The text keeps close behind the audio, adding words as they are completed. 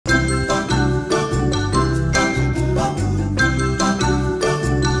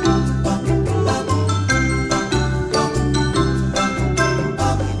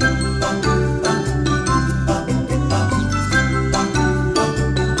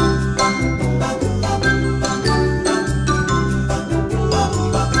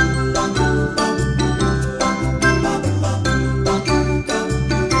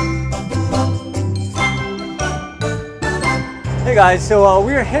Hey guys, so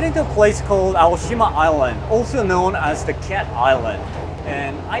we're heading to a place called Aoshima Island, also known as the Cat Island.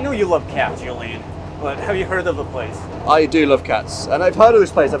 And I know you love cats, Julian, but have you heard of the place? I do love cats, and I've heard of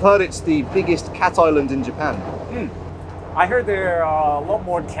this place. I've heard it's the biggest cat island in Japan. I heard there are a lot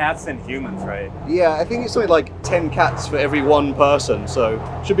more cats than humans, right? Yeah, I think it's something like 10 cats for every one person, so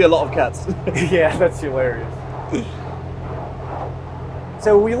should be a lot of cats. Yeah, that's hilarious.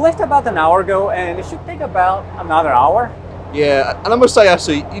 So we left about an hour ago, and it should take about another hour. Yeah, and I must say,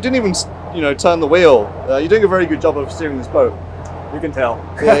 actually, you didn't even, turn the wheel. You're doing a very good job of steering this boat. You can tell.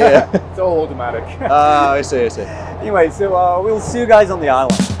 Yeah. It's all automatic. I see. Anyway, so we'll see you guys on the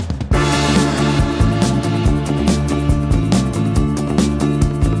island.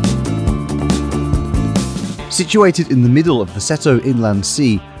 Situated in the middle of the Seto Inland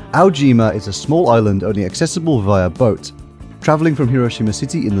Sea, Aoshima is a small island only accessible via boat. Travelling from Hiroshima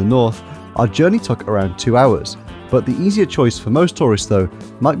City in the north, our journey took around 2 hours, but the easier choice for most tourists though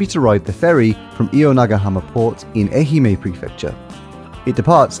might be to ride the ferry from Ionagahama port in Ehime Prefecture. It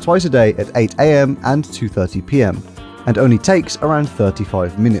departs twice a day at 8 AM and 2:30 PM, and only takes around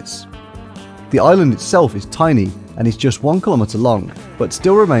 35 minutes. The island itself is tiny and is just 1 kilometer long, but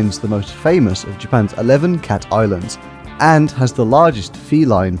still remains the most famous of Japan's 11 cat islands, and has the largest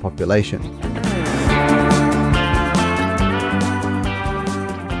feline population.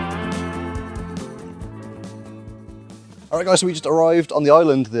 Alright guys, so we just arrived on the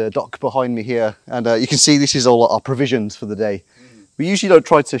island, the dock behind me here, and you can see this is all our provisions for the day. We usually don't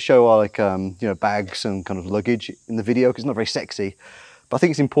try to show our bags and kind of luggage in the video because it's not very sexy, but I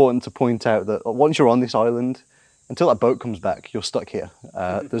think it's important to point out that once you're on this island, until that boat comes back, you're stuck here.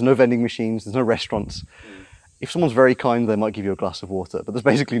 There's no vending machines, there's no restaurants. If someone's very kind, they might give you a glass of water, but there's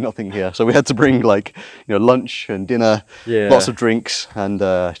basically nothing here. So we had to bring lunch and dinner, lots of drinks, and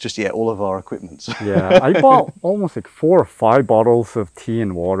all of our equipment. Yeah, I bought almost like 4 or 5 bottles of tea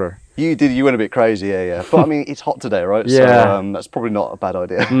and water. You did, you went a bit crazy, yeah. But I mean, it's hot today, right? Yeah. So that's probably not a bad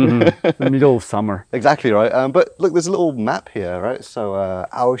idea. The middle of summer. Exactly, right? But look, there's a little map here, right? So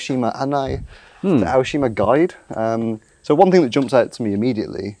Aoshima Anai, the Aoshima guide. So one thing that jumps out to me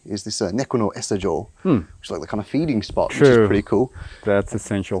immediately is this Neko no Esajo, which is like the kind of feeding spot, which is pretty cool. That's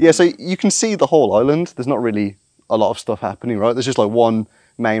essential. Yeah, so you can see the whole island. There's not really a lot of stuff happening, right? There's just like one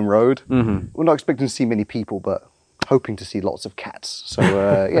main road. We're not expecting to see many people, but hoping to see lots of cats. So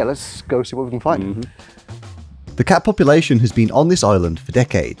yeah, let's go see what we can find. The cat population has been on this island for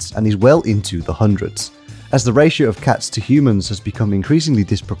decades and is well into the hundreds. As the ratio of cats to humans has become increasingly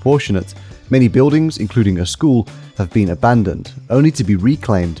disproportionate, many buildings, including a school, have been abandoned, only to be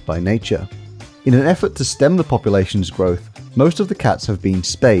reclaimed by nature. In an effort to stem the population's growth, most of the cats have been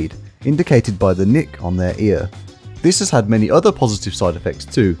spayed, indicated by the nick on their ear. This has had many other positive side effects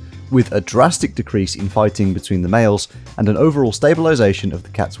too, with a drastic decrease in fighting between the males and an overall stabilization of the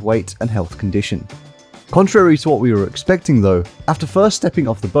cat's weight and health condition. Contrary to what we were expecting though, after first stepping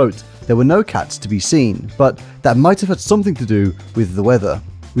off the boat, there were no cats to be seen, but that might have had something to do with the weather.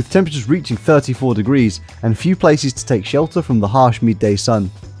 With temperatures reaching 34 degrees and few places to take shelter from the harsh midday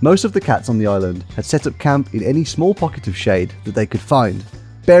sun, most of the cats on the island had set up camp in any small pocket of shade that they could find.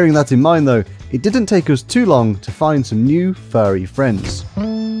 Bearing that in mind though, it didn't take us too long to find some new furry friends.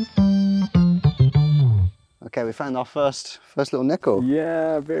 Okay, we found our first little Neko.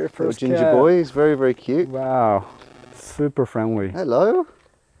 Yeah, very first little ginger cat. boy. He's very, very cute. Wow, super friendly. Hello.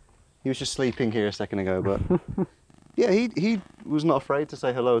 He was just sleeping here a second ago, but yeah, he was not afraid to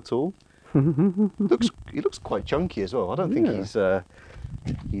say hello at all. He looks quite chunky as well. I don't think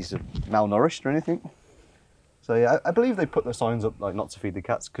he's malnourished or anything. So yeah, I believe they put the signs up like not to feed the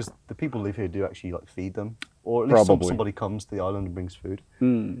cats because the people who live here do actually like feed them, or at least somebody comes to the island and brings food.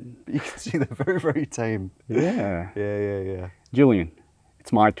 But you can see they're very, very tame. Yeah. Yeah. Julian,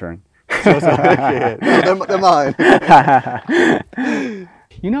 it's my turn. No, they're mine.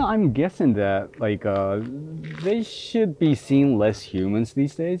 I'm guessing that they should be seeing less humans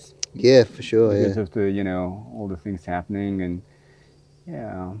these days. Yeah, for sure. Because of the all the things happening, and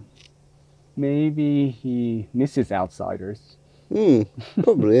yeah, maybe he misses outsiders.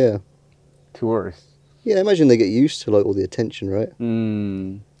 Probably, yeah. Tourists. Yeah, I imagine they get used to like all the attention, right?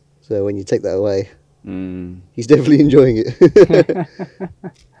 So when you take that away, he's definitely enjoying it.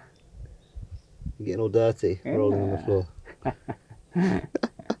 You're getting all dirty, rolling on the floor.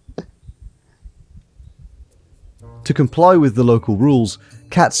 To comply with the local rules,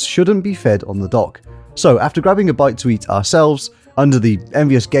 cats shouldn't be fed on the dock. So after grabbing a bite to eat ourselves, under the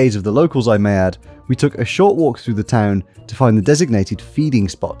envious gaze of the locals I may add, we took a short walk through the town to find the designated feeding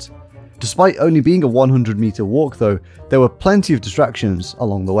spot. Despite only being a 100-meter walk though, there were plenty of distractions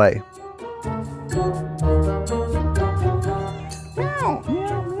along the way.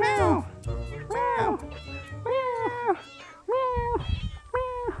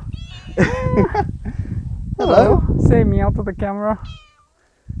 Hello. Say meow to the camera.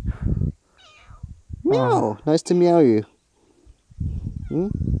 Meow. Nice to meow you. Hmm?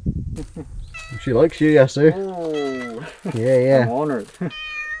 She likes you, Yasu. Oh, Yeah. I'm honored.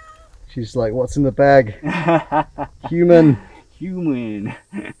 She's like, what's in the bag? Human. Human.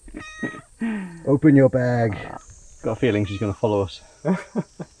 Open your bag. Got a feeling she's going to follow us.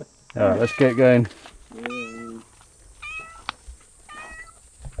 Alright, let's get going.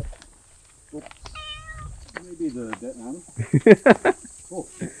 Maybe the dead man. Oh.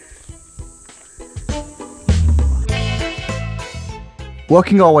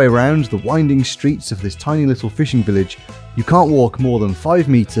 Working our way around the winding streets of this tiny little fishing village, you can't walk more than 5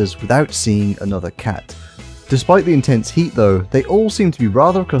 meters without seeing another cat. Despite the intense heat though, they all seem to be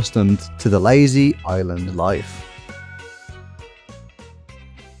rather accustomed to the lazy island life.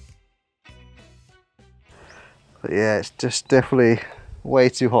 But yeah, it's just definitely way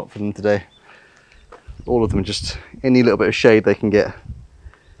too hot for them today. All of them, just any little bit of shade they can get.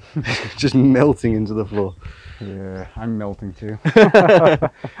 Just melting into the floor. Yeah, I'm melting too.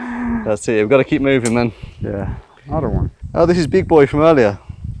 That's it, we've got to keep moving, man. Yeah, other one. Oh, this is Big Boy from earlier.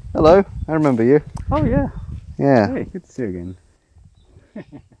 Hello, I remember you. Oh yeah. Yeah. Hey, good to see you again.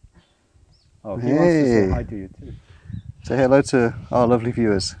 Oh, he wants to say hi to you too. Say hello to our lovely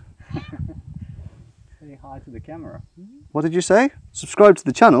viewers. Say hi to the camera. What did you say? Subscribe to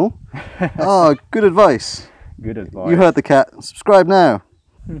the channel? Oh, good advice. Good advice. You heard the cat. Subscribe now.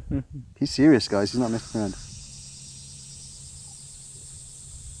 He's serious, guys. He's not messing around.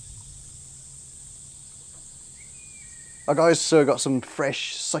 Our guys, so got some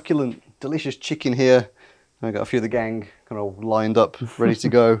fresh, succulent, delicious chicken here. I got a few of the gang kind of lined up, ready to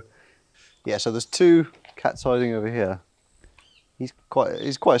go. Yeah, so there's 2 cats hiding over here. He's quite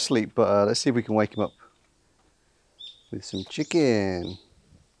asleep, but let's see if we can wake him up with some chicken.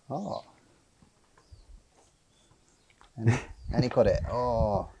 Oh. And he got it.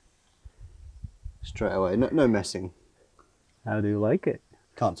 Oh. Straight away. No messing. How do you like it?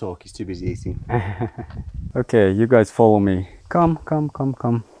 Can't talk. He's too busy eating. Okay, you guys follow me. Come, come, come,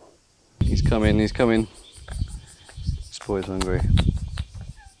 come. He's coming. He's coming. This boy's hungry.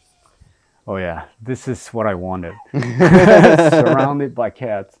 Oh yeah, this is what I wanted. Surrounded by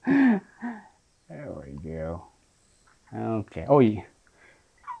cats. There we go. Okay. Oh, you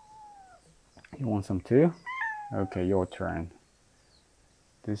want some too? Okay, your turn.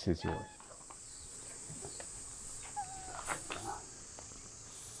 This is yours.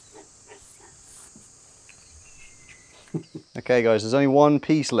 Okay, guys, there's only 1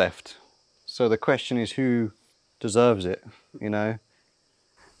 piece left. So the question is, who deserves it? You know?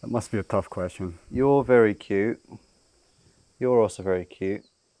 That must be a tough question. You're very cute. You're also very cute.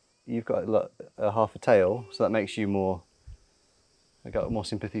 You've got a half a tail, so that makes you more. I got more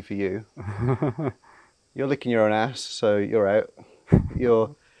sympathy for you. You're licking your own ass, so you're out. I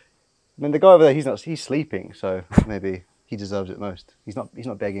mean, the guy over there, he's sleeping, so maybe he deserves it most. He's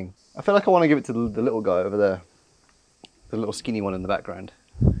not begging. I feel like I want to give it to the little guy over there, the little skinny one in the background.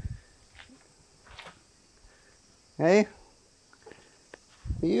 Hey,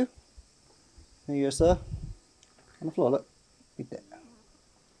 are you? There you go, sir. On the floor, look. Eat that.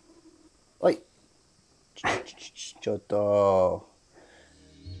 Oi. Giotto.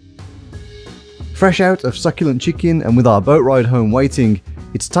 Fresh out of succulent chicken and with our boat ride home waiting,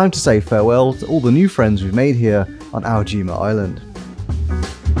 it's time to say farewell to all the new friends we've made here on Aoshima Island.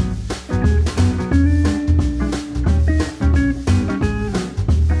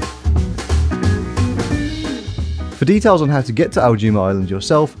 For details on how to get to Aoshima Island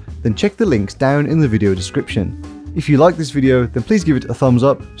yourself, then check the links down in the video description. If you like this video, then please give it a thumbs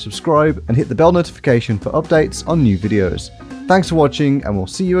up, subscribe, and hit the bell notification for updates on new videos. Thanks for watching, and we'll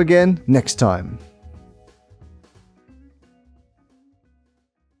see you again next time.